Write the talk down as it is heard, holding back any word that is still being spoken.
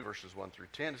verses 1 through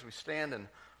 10, as we stand in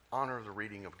honor of the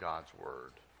reading of God's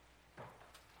Word.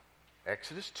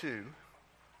 Exodus 2,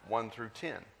 1 through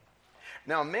 10.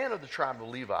 Now a man of the tribe of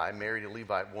Levi married a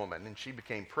Levite woman, and she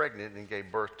became pregnant and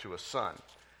gave birth to a son.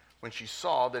 When she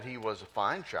saw that he was a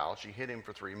fine child, she hid him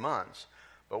for 3 months.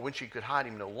 But when she could hide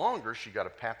him no longer, she got a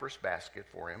papyrus basket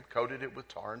for him, coated it with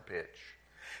tar and pitch.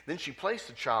 Then she placed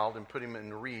the child and put him in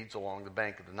the reeds along the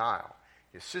bank of the Nile.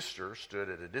 His sister stood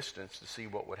at a distance to see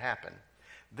what would happen.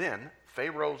 Then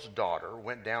Pharaoh's daughter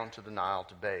went down to the Nile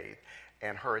to bathe,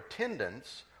 and her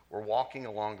attendants were walking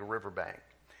along the riverbank.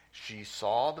 She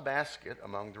saw the basket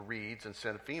among the reeds and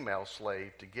sent a female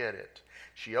slave to get it.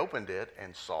 She opened it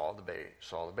and saw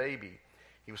the baby.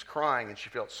 He was crying, and she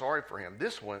felt sorry for him.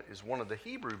 "This one is one of the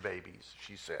Hebrew babies,"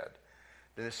 she said.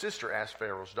 Then his sister asked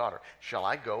Pharaoh's daughter, "Shall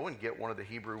I go and get one of the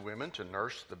Hebrew women to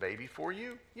nurse the baby for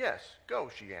you?" "Yes, go,"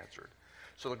 she answered.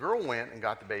 So the girl went and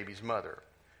got the baby's mother.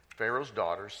 Pharaoh's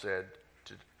daughter said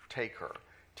to take her,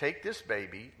 "Take this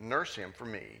baby, nurse him for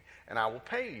me, and I will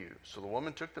pay you." So the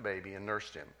woman took the baby and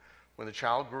nursed him. When the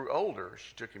child grew older,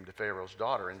 she took him to Pharaoh's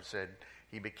daughter and said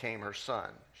he became her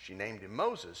son. She named him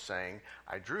Moses, saying,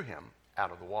 "I drew him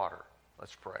out of the water."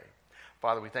 Let's pray.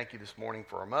 Father, we thank you this morning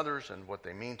for our mothers and what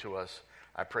they mean to us.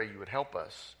 I pray you would help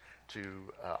us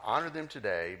to honor them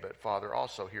today, but Father,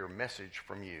 also hear a message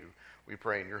from you. We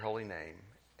pray in your holy name.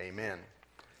 Amen.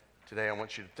 Today I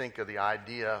want you to think of the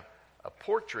idea, a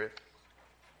portrait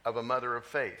of a mother of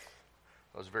faith.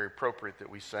 It was very appropriate that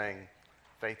we sang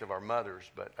Faith of Our Mothers,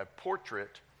 but a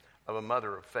portrait of a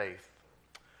mother of faith.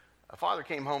 A father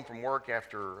came home from work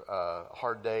after a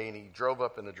hard day, and he drove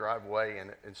up in the driveway,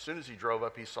 and as soon as he drove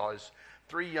up, he saw his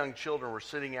 3 young children were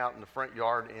sitting out in the front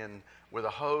yard with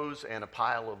a hose and a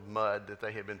pile of mud that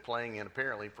they had been playing in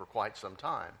apparently for quite some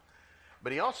time.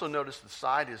 But he also noticed the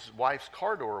side his wife's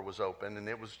car door was open, and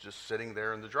it was just sitting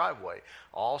there in the driveway.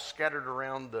 All scattered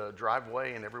around the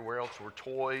driveway and everywhere else were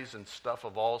toys and stuff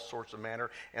of all sorts of manner,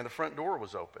 and the front door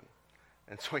was open.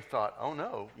 And so he thought, oh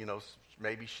no,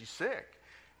 maybe she's sick.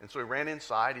 And so he ran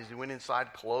inside. As he went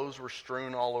inside, clothes were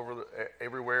strewn all over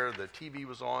everywhere. The TV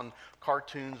was on.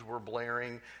 Cartoons were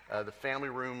blaring. The family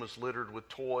room was littered with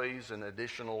toys and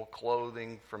additional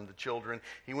clothing from the children.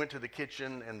 He went to the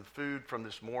kitchen, and the food from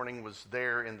this morning was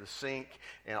there in the sink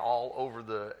and all over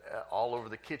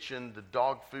the kitchen. The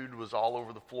dog food was all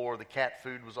over the floor. The cat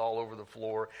food was all over the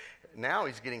floor. Now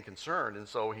he's getting concerned, and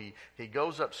so he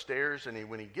goes upstairs, and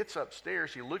when he gets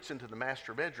upstairs, he looks into the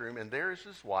master bedroom, and there is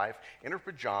his wife in her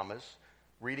pajamas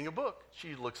reading a book.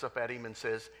 She looks up at him and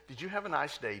says, "Did you have a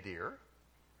nice day, dear?"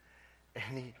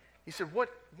 And he said,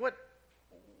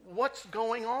 what's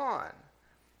going on?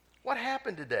 What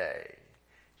happened today?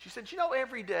 She said,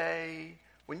 every day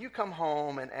when you come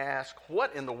home and ask,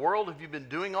 "What in the world have you been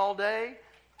doing all day?"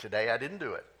 Today I didn't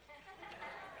do it.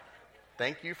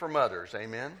 Thank you for mothers,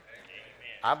 amen?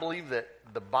 I believe that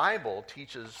the Bible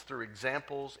teaches through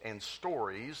examples and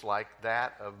stories like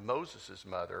that of Moses'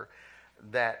 mother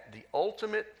that the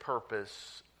ultimate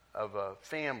purpose of a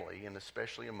family, and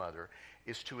especially a mother,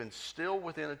 is to instill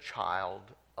within a child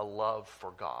a love for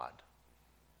God,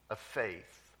 a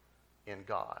faith in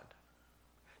God.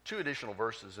 2 additional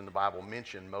verses in the Bible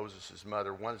mention Moses'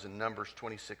 mother. One is in Numbers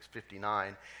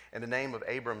 26:59, and the name of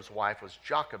Abram's wife was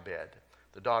Jochebed,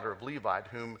 the daughter of Levi,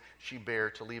 whom she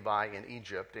bare to Levi in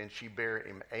Egypt, and she bare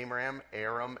him Amram,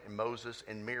 Aram, and Moses,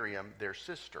 and Miriam, their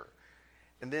sister.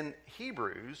 And then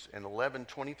Hebrews in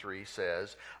 11:23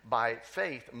 says, "By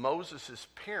faith Moses'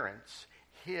 parents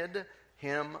hid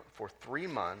him for 3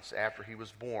 months after he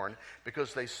was born,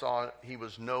 because they saw he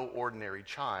was no ordinary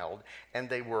child, and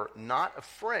they were not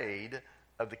afraid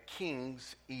of the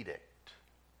king's edict."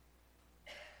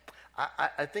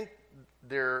 I think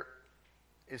there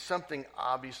is something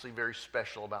obviously very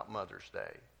special about Mother's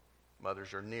Day.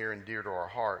 Mothers are near and dear to our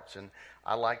hearts, and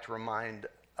I like to remind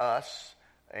us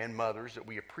and mothers that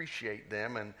we appreciate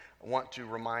them, and want to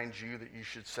remind you that you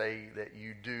should say that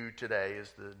you do. Today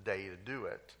is the day to do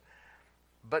it.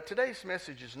 But today's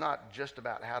message is not just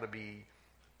about how to be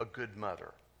a good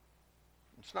mother.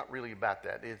 It's not really about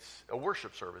that. It's a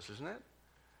worship service, isn't it?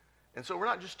 And so we're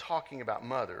not just talking about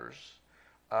mothers.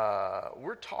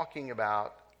 We're talking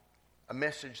about a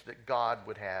message that God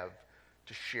would have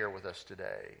to share with us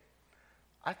today.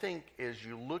 I think as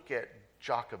you look at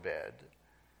Jochebed,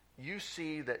 you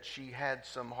see that she had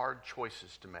some hard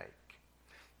choices to make.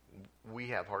 We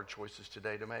have hard choices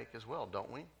today to make as well,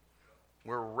 don't we?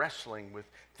 We're wrestling with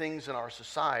things in our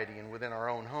society and within our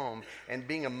own home, and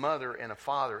being a mother and a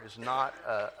father is not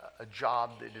a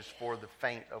job that is for the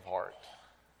faint of heart.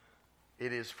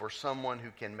 It is for someone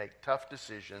who can make tough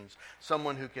decisions,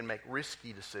 someone who can make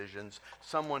risky decisions,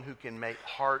 someone who can make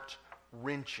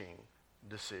heart-wrenching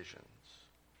decisions.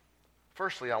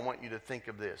 Firstly, I want you to think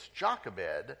of this.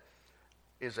 Jochebed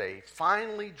is a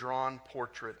finely drawn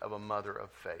portrait of a mother of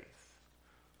faith.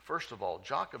 First of all,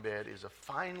 Jochebed is a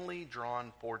finely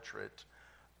drawn portrait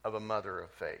of a mother of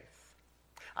faith.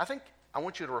 I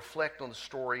want you to reflect on the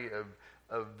story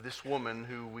of this woman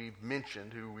who we've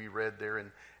mentioned, who we read there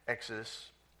in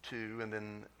Exodus 2 and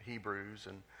then Hebrews.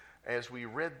 And as we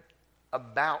read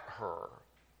about her,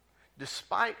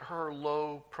 despite her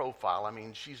low profile,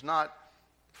 she's not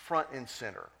front and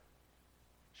center.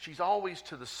 She's always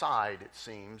to the side, it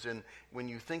seems, and when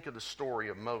you think of the story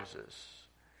of Moses.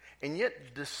 And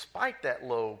yet, despite that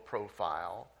low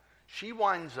profile, she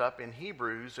winds up in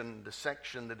Hebrews in the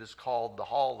section that is called the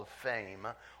Hall of Fame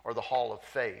or the Hall of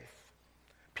Faith.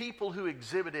 People who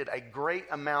exhibited a great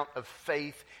amount of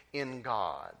faith in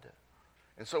God.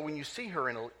 And so when you see her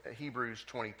in Hebrews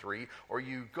 23, or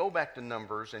you go back to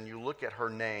Numbers and you look at her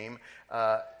name,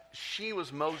 she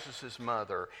was Moses'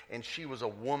 mother, and she was a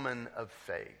woman of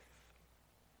faith.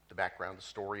 The background of the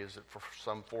story is that for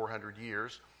some 400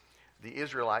 years, the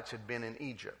Israelites had been in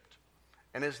Egypt.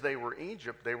 And as they were in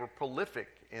Egypt, they were prolific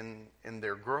in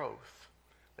their growth.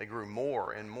 They grew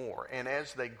more and more. And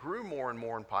as they grew more and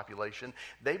more in population,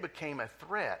 they became a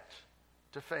threat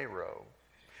to Pharaoh.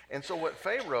 And so what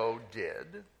Pharaoh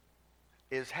did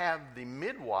is have the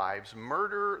midwives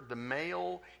murder the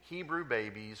male Hebrew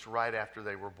babies right after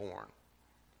they were born.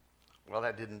 Well,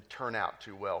 that didn't turn out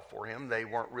too well for him. They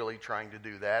weren't really trying to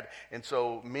do that. And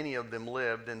so many of them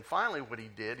lived. And finally what he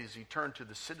did is he turned to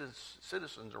the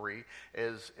citizenry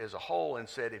as a whole and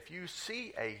said, if you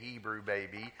see a Hebrew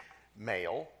baby,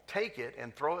 male, take it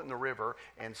and throw it in the river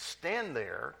and stand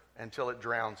there until it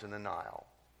drowns in the Nile.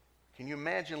 Can you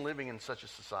imagine living in such a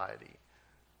society?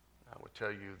 I would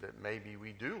tell you that maybe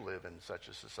we do live in such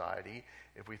a society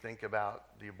if we think about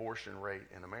the abortion rate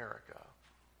in America.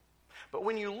 But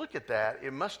when you look at that,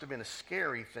 it must have been a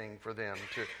scary thing for them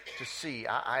to see.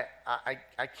 I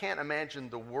can't imagine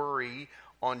the worry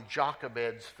on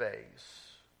Jochebed's face.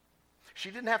 She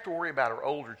didn't have to worry about her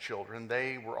older children.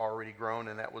 They were already grown,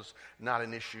 and that was not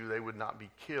an issue. They would not be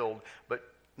killed. But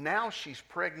now she's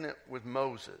pregnant with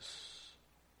Moses.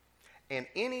 And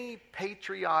any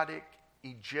patriotic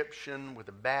Egyptian with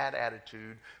a bad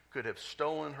attitude could have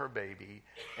stolen her baby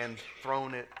and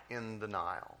thrown it in the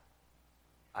Nile.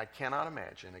 I cannot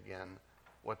imagine, again,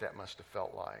 what that must have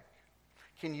felt like.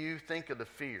 Can you think of the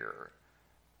fear?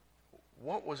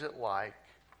 What was it like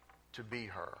to be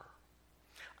her?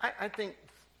 I think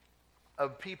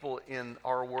of people in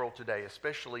our world today,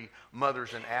 especially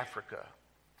mothers in Africa,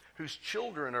 whose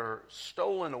children are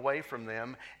stolen away from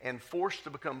them and forced to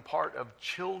become part of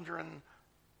children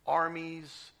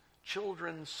armies,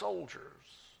 children soldiers.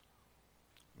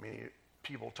 Many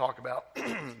people talk about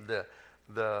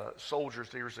the soldiers.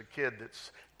 There's a kid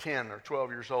that's 10 or 12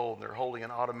 years old, and they're holding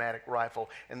an automatic rifle,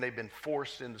 and they've been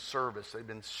forced into service. They've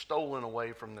been stolen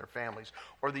away from their families.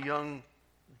 Or the young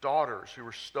daughters who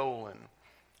were stolen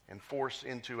and forced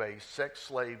into a sex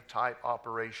slave type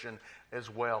operation as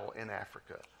well in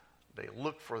Africa. They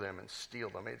look for them and steal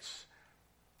them.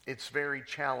 It's very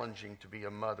challenging to be a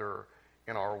mother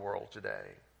in our world today.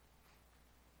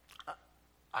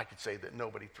 I could say that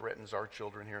nobody threatens our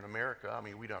children here in America.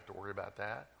 We don't have to worry about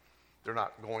that. They're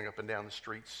not going up and down the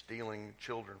streets stealing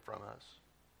children from us.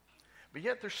 But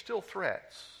yet there's still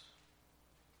threats.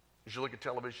 As you look at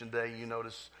television today, you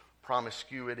notice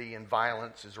promiscuity and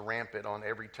violence is rampant on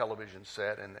every television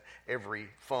set and every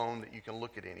phone that you can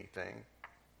look at anything.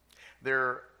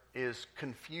 There is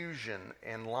confusion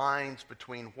and lines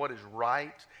between what is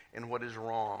right and what is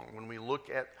wrong. When we look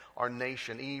at our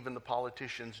nation, even the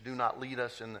politicians do not lead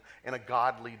us in a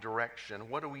godly direction.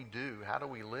 What do we do? How do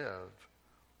we live?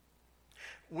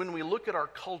 When we look at our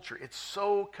culture, it's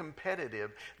so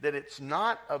competitive that it's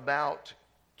not about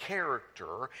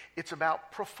character, it's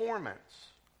about performance.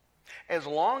 As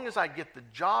long as I get the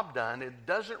job done, it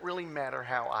doesn't really matter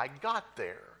how I got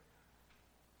there.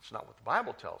 It's not what the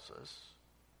Bible tells us.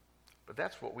 But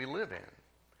that's what we live in.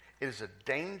 It is a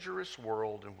dangerous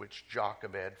world in which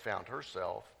Jochebed found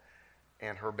herself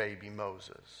and her baby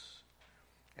Moses.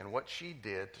 And what she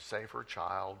did to save her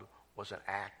child was an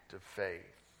act of faith.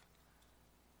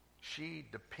 She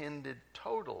depended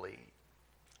totally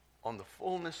on the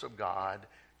fullness of God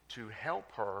to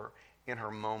help her in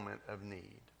her moment of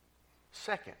need.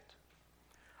 Second,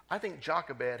 I think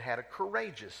Jochebed had a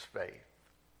courageous faith.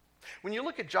 When you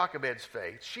look at Jochebed's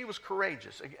faith, she was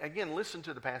courageous. Again, listen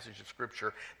to the passage of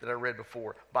Scripture that I read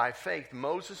before. By faith,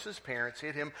 Moses' parents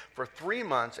hid him for 3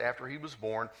 months after he was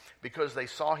born because they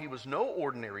saw he was no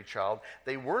ordinary child.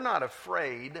 They were not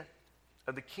afraid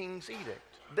of the king's edict.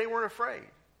 They weren't afraid.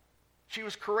 She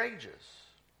was courageous.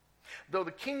 Though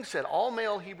the king said all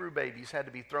male Hebrew babies had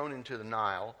to be thrown into the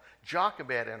Nile,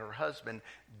 Jochebed and her husband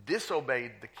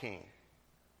disobeyed the king.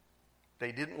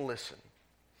 They didn't listen.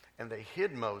 And they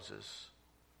hid Moses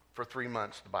for 3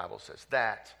 months, the Bible says.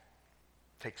 That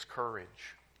takes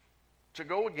courage. To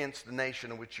go against the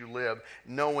nation in which you live,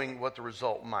 knowing what the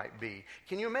result might be.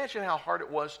 Can you imagine how hard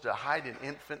it was to hide an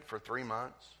infant for 3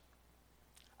 months?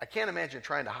 I can't imagine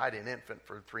trying to hide an infant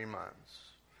for 3 months.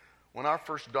 When our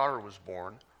first daughter was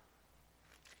born,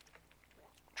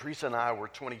 Teresa and I were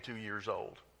 22 years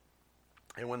old.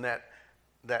 And when that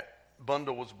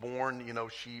bundle was born,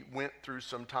 she went through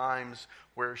some times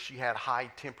where she had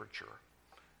high temperature.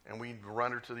 And we'd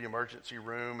run her to the emergency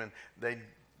room, and they'd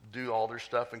do all their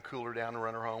stuff and cool her down and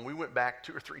run her home. We went back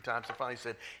 2 or 3 times and finally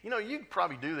said, you could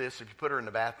probably do this if you put her in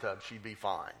the bathtub, she'd be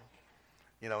fine.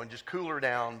 And just cool her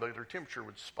down, but her temperature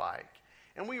would spike.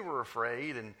 And we were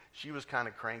afraid, and she was kind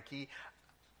of cranky.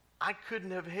 I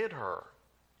couldn't have hid her.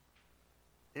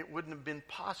 It wouldn't have been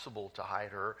possible to hide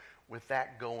her with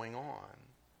that going on.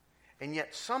 And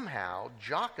yet somehow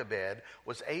Jochebed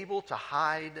was able to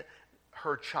hide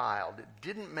her child. It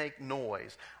didn't make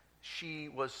noise. She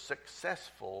was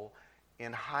successful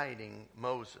in hiding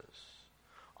Moses.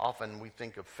 Often we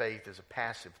think of faith as a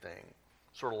passive thing,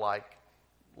 sort of like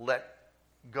let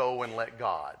go and let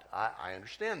God. I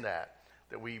understand that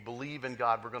we believe in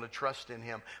God, we're going to trust in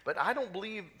Him. But I don't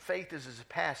believe faith is as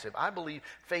passive. I believe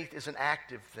faith is an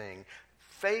active thing.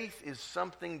 Faith is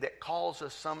something that calls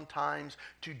us sometimes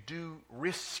to do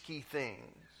risky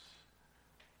things.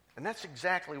 And that's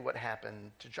exactly what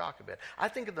happened to Jochebed. I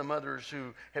think of the mothers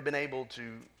who have been unable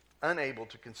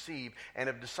to conceive and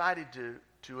have decided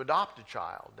to adopt a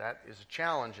child. That is a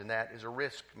challenge, and that is a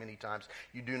risk many times.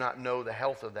 You do not know the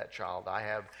health of that child. I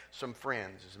have some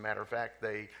friends. As a matter of fact,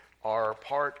 they are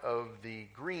part of the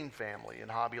Green family in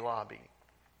Hobby Lobby.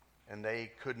 And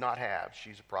they could not have.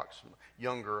 She's approximately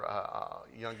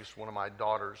youngest one of my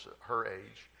daughters, her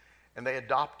age. And they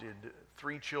adopted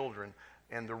 3 children.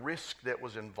 And the risk that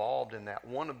was involved in that,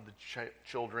 one of the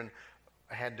children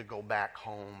had to go back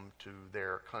home to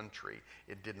their country.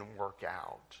 It didn't work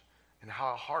out. And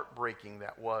how heartbreaking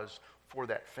that was for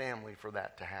that family, for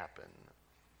that to happen.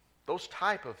 Those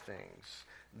type of things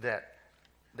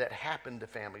that happen to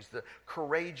families, the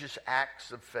courageous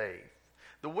acts of faith.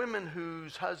 The women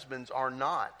whose husbands are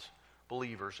not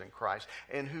believers in Christ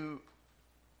and who,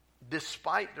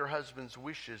 despite their husband's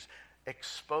wishes,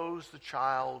 expose the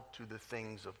child to the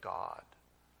things of God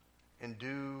and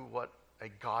do what a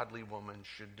godly woman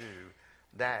should do.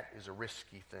 That is a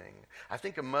risky thing. I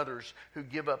think of mothers who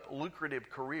give up lucrative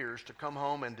careers to come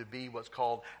home and to be what's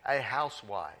called a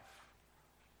housewife.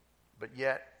 But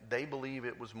yet they believe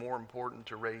it was more important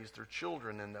to raise their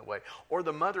children in that way. Or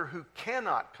the mother who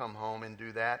cannot come home and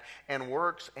do that and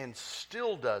works and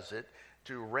still does it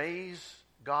to raise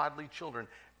godly children.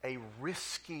 A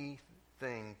risky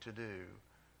thing to do.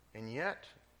 And yet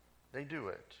they do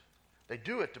it. They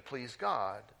do it to please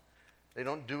God. They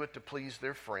don't do it to please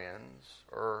their friends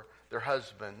or their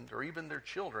husband or even their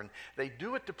children. They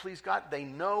do it to please God. They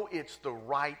know it's the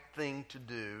right thing to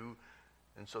do.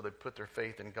 And so they put their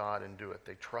faith in God and do it.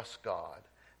 They trust God.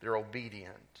 They're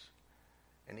obedient.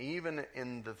 And even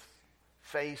in the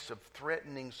face of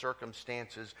threatening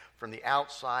circumstances from the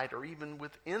outside or even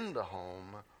within the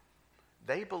home,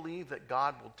 they believe that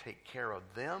God will take care of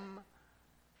them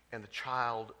and the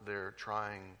child they're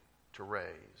trying to raise.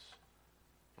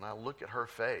 When I look at her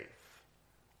faith,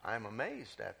 I am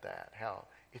amazed at that, how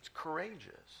it's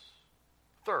courageous.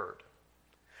 Third,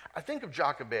 I think of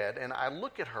Jochebed and I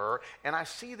look at her and I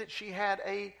see that she had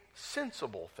a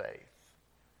sensible faith.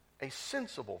 A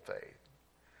sensible faith.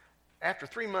 After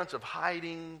 3 months of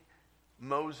hiding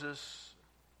Moses,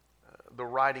 the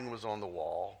writing was on the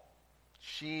wall.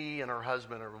 She and her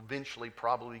husband are eventually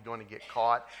probably going to get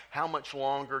caught. How much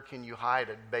longer can you hide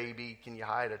a baby? Can you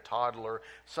hide a toddler?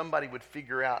 Somebody would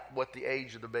figure out what the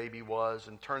age of the baby was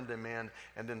and turn them in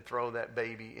and then throw that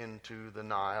baby into the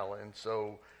Nile. And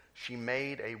so she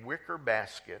made a wicker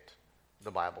basket,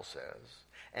 the Bible says,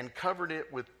 and covered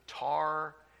it with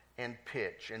tar and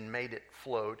pitch and made it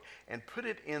float and put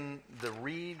it in the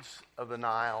reeds of the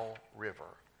Nile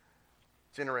River.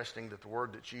 It's interesting that the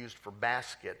word that's used for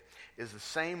basket is the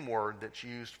same word that's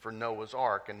used for Noah's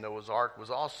Ark. And Noah's Ark was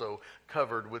also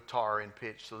covered with tar and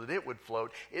pitch so that it would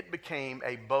float. It became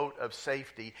a boat of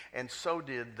safety, and so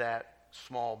did that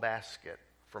small basket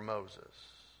for Moses.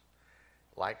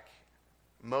 Like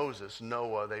Moses,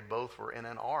 Noah, they both were in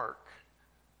an ark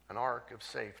of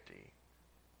safety.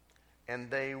 And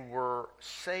they were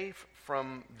safe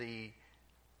from the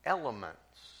elements.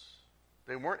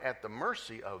 They weren't at the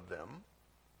mercy of them.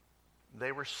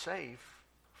 They were safe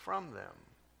from them.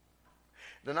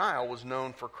 The Nile was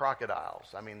known for crocodiles.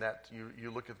 I mean, that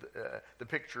you look at the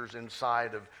pictures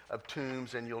inside of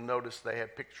tombs, and you'll notice they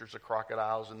have pictures of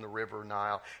crocodiles in the river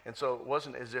Nile. And so it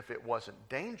wasn't as if it wasn't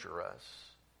dangerous.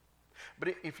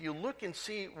 But if you look and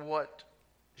see what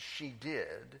she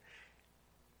did,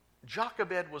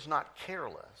 Jochebed was not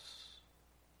careless.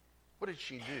 What did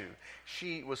she do?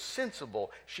 She was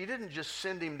sensible. She didn't just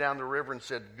send him down the river and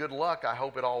said, good luck, I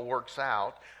hope it all works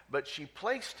out. But she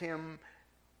placed him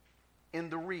in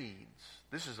the reeds.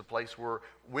 This is a place where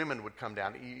women would come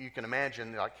down. You can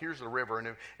imagine, like, here's the river,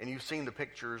 and you've seen the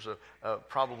pictures of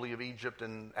probably of Egypt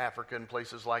and Africa and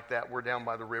places like that. We're down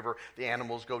by the river. The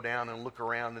animals go down and look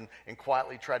around and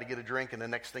quietly try to get a drink, and the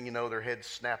next thing you know, their head's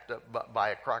snapped up by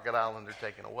a crocodile and they're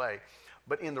taken away.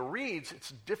 But in the reeds,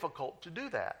 it's difficult to do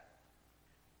that.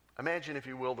 Imagine, if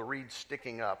you will, the reeds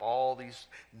sticking up, all these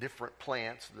different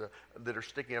plants that are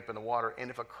sticking up in the water.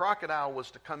 And if a crocodile was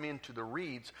to come into the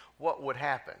reeds, what would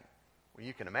happen? Well,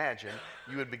 you can imagine,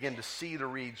 you would begin to see the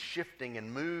reeds shifting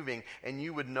and moving, and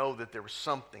you would know that there was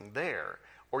something there.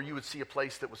 Or you would see a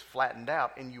place that was flattened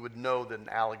out, and you would know that an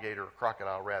alligator, or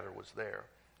crocodile rather, was there.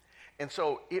 And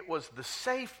so it was the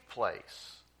safe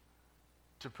place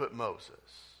to put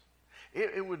Moses.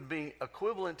 It would be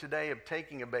equivalent today of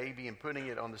taking a baby and putting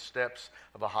it on the steps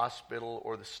of a hospital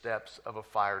or the steps of a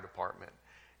fire department.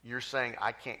 You're saying,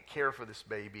 I can't care for this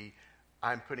baby.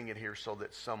 I'm putting it here so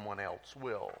that someone else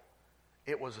will.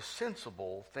 It was a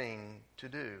sensible thing to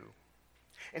do.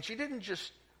 And she didn't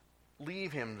just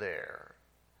leave him there.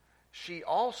 She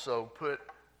also put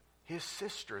his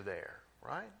sister there,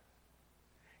 right?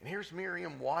 And here's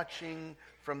Miriam watching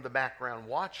from the background,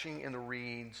 watching in the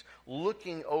reeds,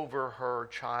 looking over her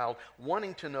child,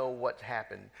 wanting to know what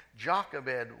happened.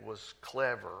 Jochebed was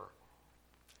clever.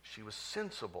 She was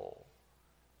sensible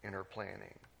in her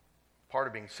planning. Part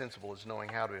of being sensible is knowing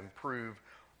how to improve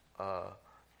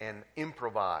and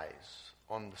improvise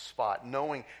on the spot,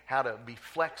 knowing how to be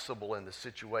flexible in the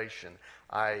situation.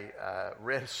 I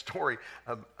read a story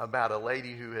about a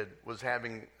lady who was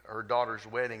having her daughter's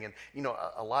wedding, and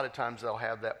a lot of times they'll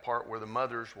have that part where the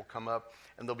mothers will come up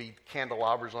and there'll be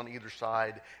candelabras on either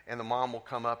side, and the mom will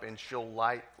come up and she'll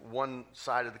light one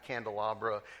side of the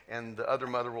candelabra, and the other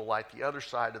mother will light the other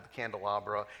side of the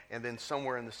candelabra, and then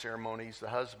somewhere in the ceremonies the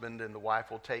husband and the wife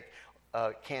will take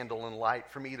a candle and light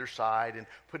from either side and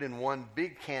put in one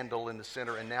big candle in the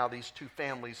center, and now these two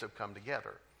families have come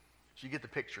together. So you get the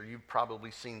picture. You've probably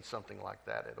seen something like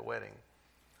that at a wedding.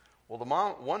 Well,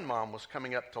 one mom was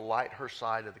coming up to light her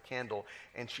side of the candle,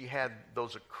 and she had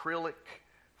those acrylic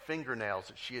fingernails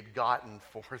that she had gotten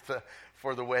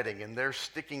for the wedding, and they're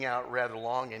sticking out rather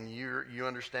long, and you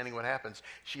understanding what happens.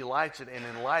 She lights it, and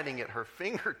in lighting it, her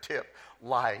fingertip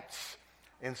lights.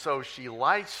 And so she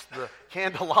lights the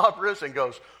candelabras and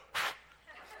goes.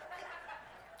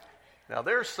 Now,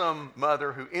 there's some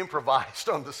mother who improvised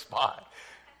on the spot.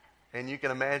 And you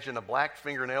can imagine a black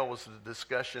fingernail was the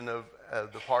discussion of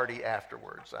the party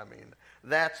afterwards. I mean,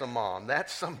 that's a mom.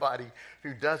 That's somebody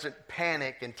who doesn't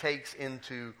panic and takes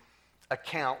into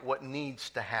account what needs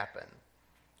to happen.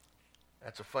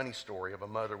 That's a funny story of a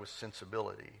mother with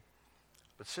sensibility.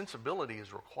 But sensibility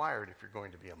is required if you're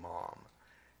going to be a mom.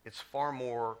 It's far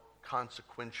more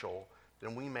consequential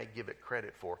than we may give it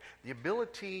credit for. The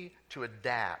ability to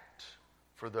adapt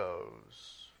for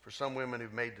some women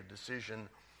who've made the decision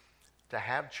to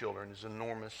have children is an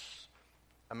enormous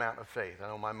amount of faith. I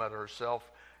know my mother herself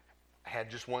had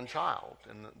just one child,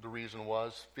 and the reason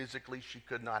was physically she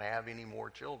could not have any more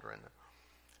children.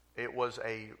 It was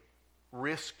a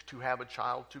risk to have a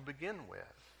child to begin with.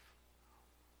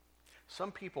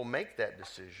 Some people make that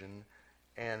decision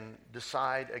and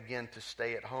decide again to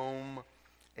stay at home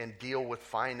and deal with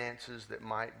finances that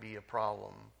might be a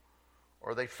problem.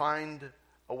 Or they find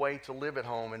a way to live at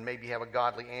home and maybe have a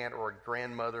godly aunt or a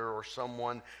grandmother or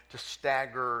someone to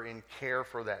stagger and care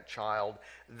for that child.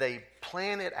 They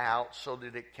plan it out so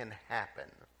that it can happen.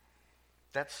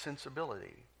 That's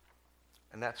sensibility.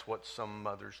 And that's what some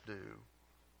mothers do.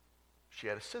 She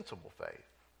had a sensible faith.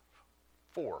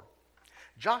 4,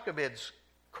 Jochebed's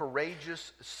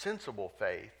courageous, sensible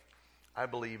faith I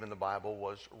believe in the Bible,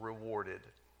 was rewarded.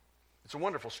 It's a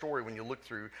wonderful story when you look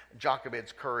through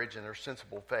Jochebed's courage and her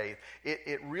sensible faith.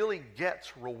 It really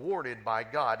gets rewarded by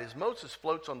God. As Moses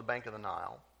floats on the bank of the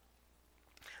Nile,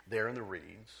 there in the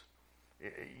reeds,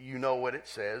 you know what it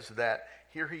says, that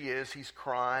here he is, he's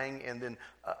crying, and then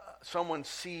someone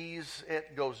sees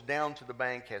it, goes down to the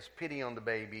bank, has pity on the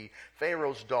baby.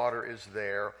 Pharaoh's daughter is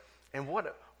there. And what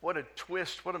a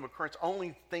twist, what an occurrence.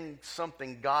 Only thing,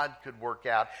 something God could work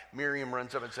out. Miriam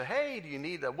runs up and says, hey, do you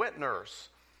need a wet nurse?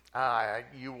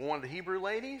 You one of the Hebrew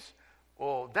ladies?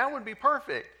 Well, that would be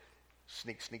perfect.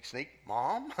 Sneak, sneak, sneak.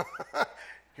 Mom,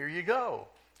 here you go.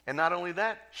 And not only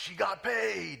that, she got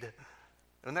paid.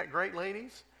 Isn't that great,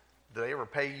 ladies? Did they ever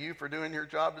pay you for doing your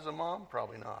job as a mom?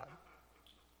 Probably not.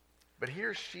 But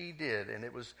here she did, and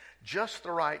it was just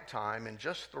the right time and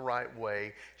just the right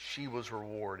way she was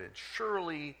rewarded.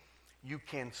 Surely you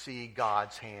can see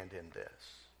God's hand in this.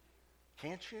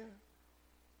 Can't you?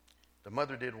 The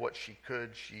mother did what she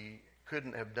could. She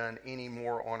couldn't have done any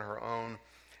more on her own.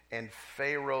 And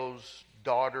Pharaoh's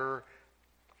daughter,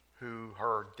 who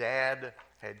her dad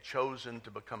had chosen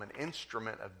to become an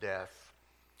instrument of death,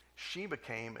 she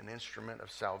became an instrument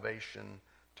of salvation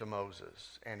to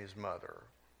Moses and his mother.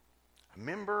 A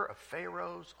member of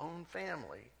Pharaoh's own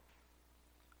family.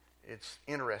 It's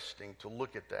interesting to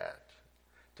look at that,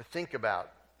 to think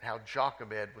about how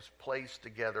Jochebed was placed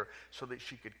together so that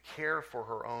she could care for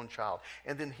her own child.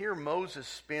 And then here Moses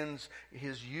spends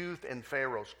his youth in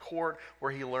Pharaoh's court,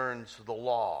 where he learns the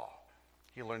law.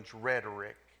 He learns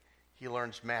rhetoric. He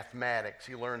learns mathematics.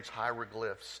 He learns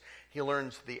hieroglyphs. He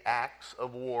learns the acts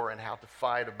of war and how to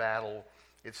fight a battle.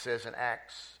 It says in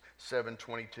Acts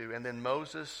 7:22. And then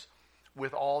Moses,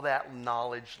 with all that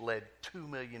knowledge, led 2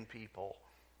 million people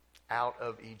out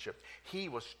of Egypt. He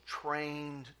was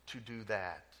trained to do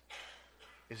that.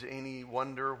 Is it any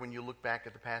wonder when you look back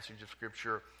at the passage of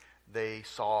Scripture, they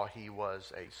saw he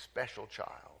was a special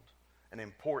child, an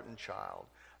important child,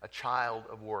 a child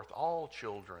of worth. All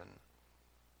children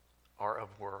are of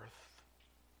worth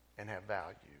and have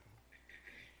value.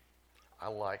 I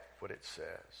like what it says.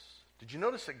 Did you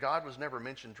notice that God was never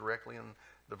mentioned directly in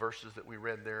the verses that we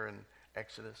read there in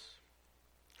Exodus?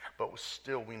 But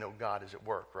still we know God is at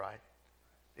work, right?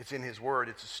 It's in his word.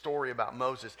 It's a story about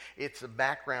Moses. It's the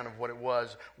background of what it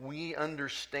was. We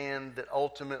understand that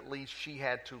ultimately she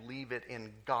had to leave it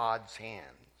in God's hands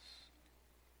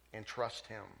and trust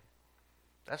him.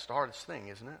 That's the hardest thing,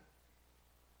 isn't it?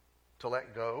 To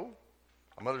let go.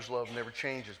 A mother's love never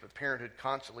changes, but parenthood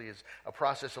constantly is a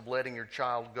process of letting your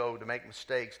child go to make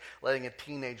mistakes, letting a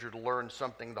teenager to learn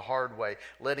something the hard way,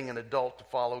 letting an adult to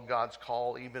follow God's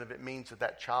call, even if it means that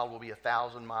that child will be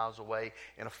 1,000 miles away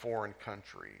in a foreign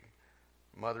country.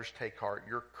 Mothers, take heart.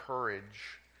 Your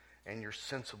courage and your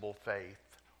sensible faith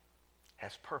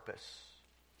has purpose.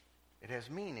 It has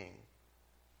meaning.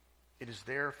 It is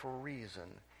there for a reason.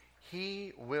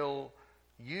 He will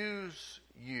use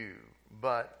you,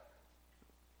 but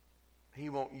he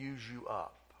won't use you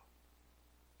up.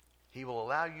 He will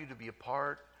allow you to be a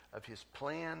part of his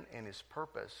plan and his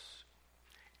purpose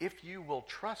if you will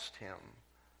trust him.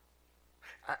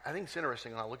 I think it's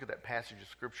interesting when I look at that passage of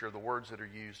Scripture, the words that are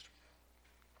used.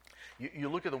 You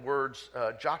look at the words,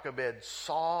 Jochebed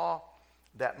saw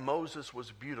that Moses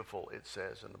was beautiful, it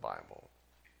says in the Bible.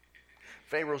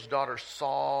 Pharaoh's daughter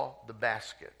saw the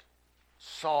basket,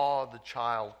 saw the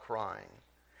child crying,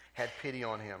 had pity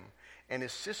on him. And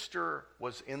his sister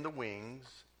was in the wings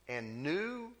and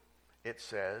knew, it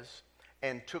says,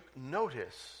 and took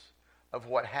notice of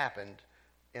what happened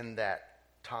in that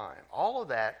time. All of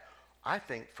that, I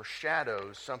think,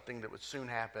 foreshadows something that would soon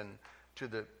happen to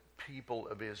the people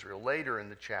of Israel. Later in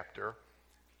the chapter,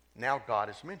 now God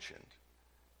is mentioned.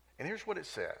 And here's what it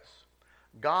says.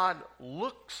 God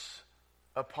looks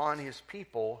upon his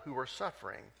people who are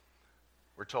suffering.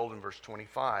 We're told in verse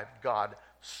 25, God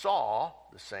saw,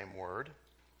 the same word,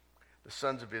 the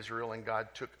sons of Israel, and God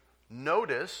took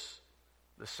notice,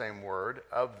 the same word,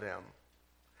 of them.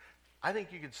 I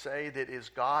think you could say that it is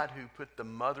God who put the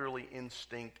motherly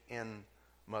instinct in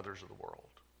mothers of the world.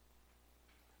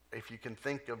 If you can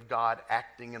think of God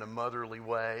acting in a motherly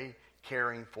way,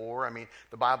 caring for. I mean,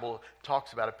 the Bible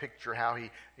talks about a picture how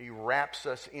he wraps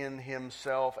us in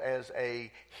himself as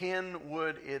a hen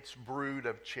would its brood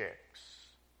of chicks.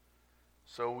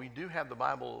 So we do have the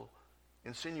Bible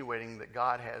insinuating that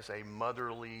God has a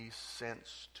motherly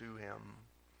sense to him.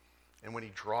 And when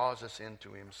he draws us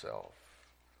into himself,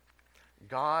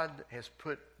 God has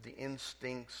put the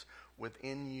instincts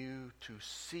within you to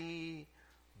see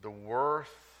the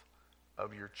worth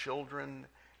of your children,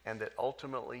 and that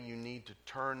ultimately you need to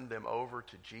turn them over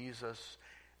to Jesus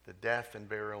the death and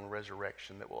burial and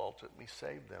resurrection that will ultimately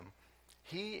save them.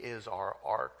 He is our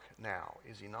ark now,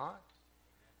 is he not?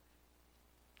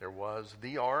 There was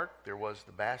the ark, there was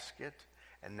the basket,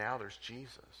 and now there's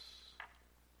Jesus.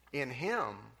 In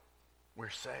him, we're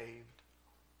saved.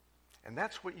 And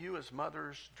that's what you as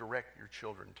mothers direct your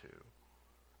children to,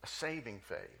 a saving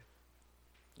faith.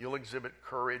 You'll exhibit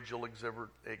courage, you'll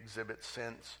exhibit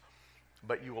sense,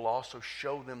 but you will also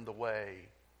show them the way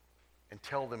and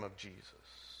tell them of Jesus.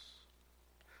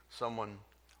 Someone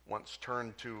once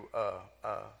turned to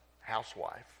a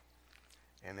housewife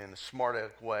and in a smart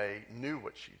aleck way knew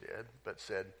what she did, but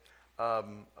said,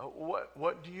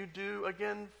 what do you do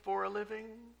again for a living?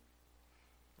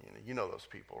 You know those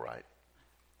people, right?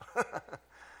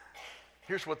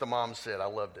 Here's what the mom said. I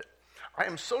loved it. I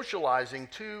am socializing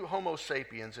two Homo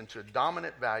sapiens into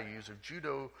dominant values of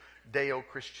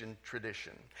Judeo-Christian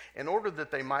tradition in order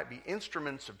that they might be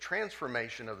instruments of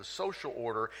transformation of the social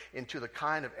order into the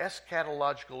kind of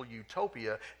eschatological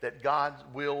utopia that God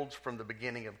willed from the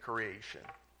beginning of creation.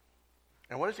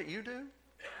 And what is it you do?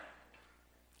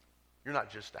 You're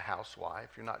not just a housewife.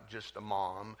 You're not just a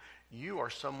mom. You are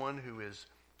someone who is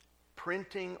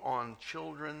printing on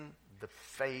children the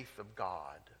faith of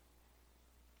God,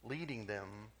 leading them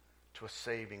to a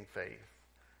saving faith.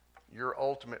 Your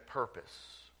ultimate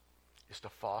purpose is to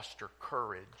foster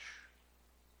courage,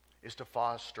 is to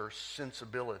foster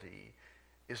sensibility,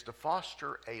 is to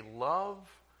foster a love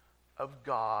of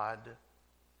God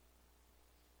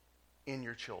in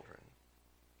your children.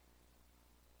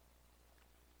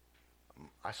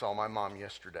 I saw my mom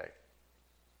yesterday.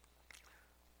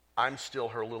 I'm still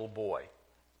her little boy.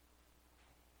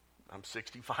 I'm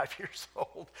 65 years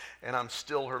old, and I'm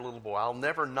still her little boy. I'll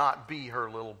never not be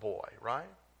her little boy, right?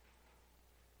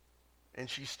 And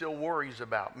she still worries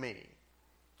about me.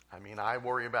 I mean, I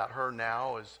worry about her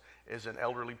now as an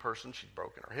elderly person. She's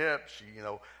broken her hip.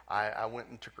 I went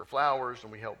and took her flowers,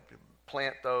 and we helped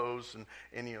plant those,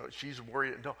 and she's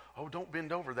worried. Don't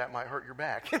bend over. That might hurt your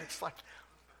back. And it's like,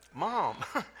 Mom,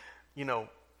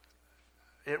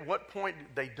 at what point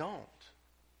they don't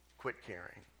quit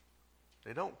caring.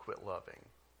 They don't quit loving.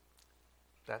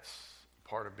 That's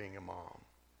part of being a mom.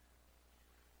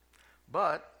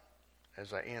 But,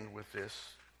 as I end with this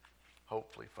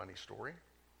hopefully funny story,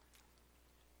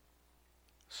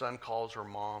 son calls her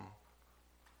mom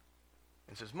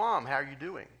and says, Mom, how are you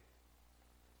doing?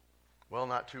 Well,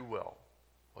 not too well.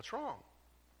 What's wrong?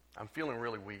 I'm feeling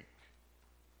really weak.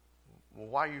 Well,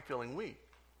 why are you feeling weak?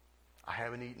 I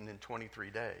haven't eaten in 23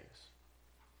 days.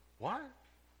 What?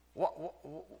 What,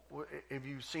 have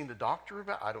you seen the doctor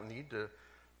about? I don't need to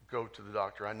go to the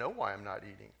doctor. I know why I'm not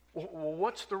eating. Well,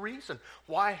 what's the reason?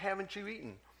 Why haven't you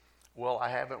eaten? Well, I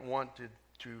haven't wanted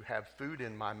to have food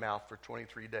in my mouth for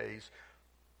 23 days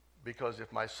because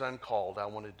if my son called, I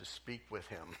wanted to speak with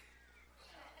him.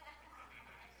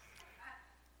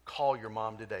 Call your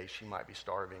mom today. She might be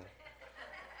starving.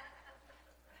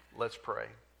 Let's pray.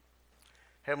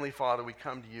 Heavenly Father, we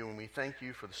come to you and we thank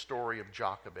you for the story of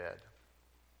Jochebed.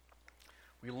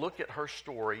 We look at her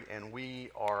story and we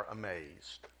are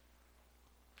amazed.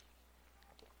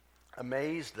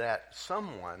 Amazed that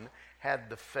someone had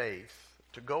the faith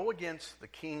to go against the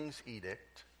king's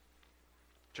edict,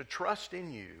 to trust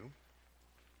in you,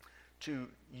 to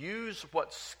use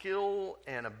what skill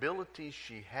and ability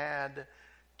she had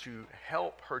to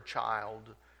help her child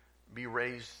be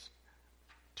raised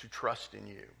to trust in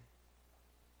you.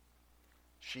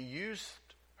 She used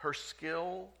her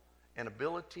skill and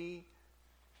ability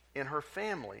in her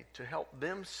family to help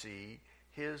them see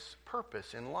his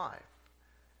purpose in life.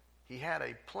 He had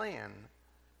a plan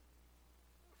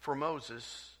for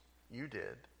Moses, you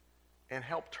did, and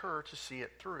helped her to see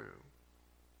it through.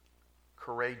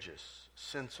 Courageous,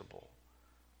 sensible,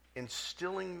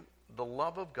 instilling the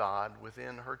love of God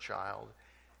within her child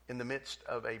in the midst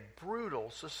of a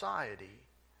brutal society.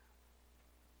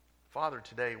 Father,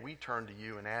 today we turn to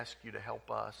you and ask you to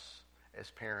help us as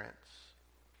parents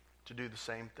to do the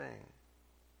same thing.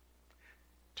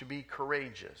 To be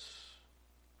courageous,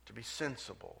 to be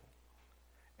sensible,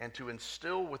 and to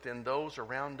instill within those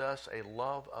around us a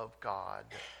love of God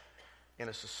in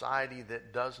a society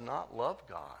that does not love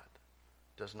God,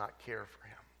 does not care for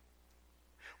him.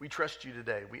 We trust you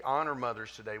today. We honor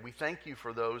mothers today. We thank you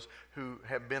for those who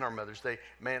have been our mothers. They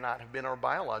may not have been our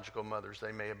biological mothers.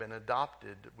 They may have been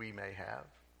adopted, we may have.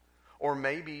 Or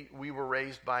maybe we were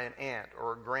raised by an aunt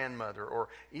or a grandmother or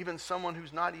even someone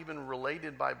who's not even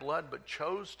related by blood but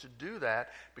chose to do that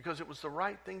because it was the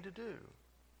right thing to do.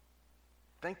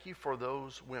 Thank you for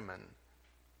those women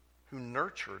who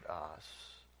nurtured us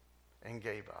and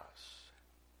gave us.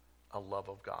 a love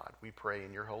of God. We pray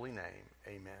in your holy name.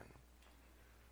 Amen.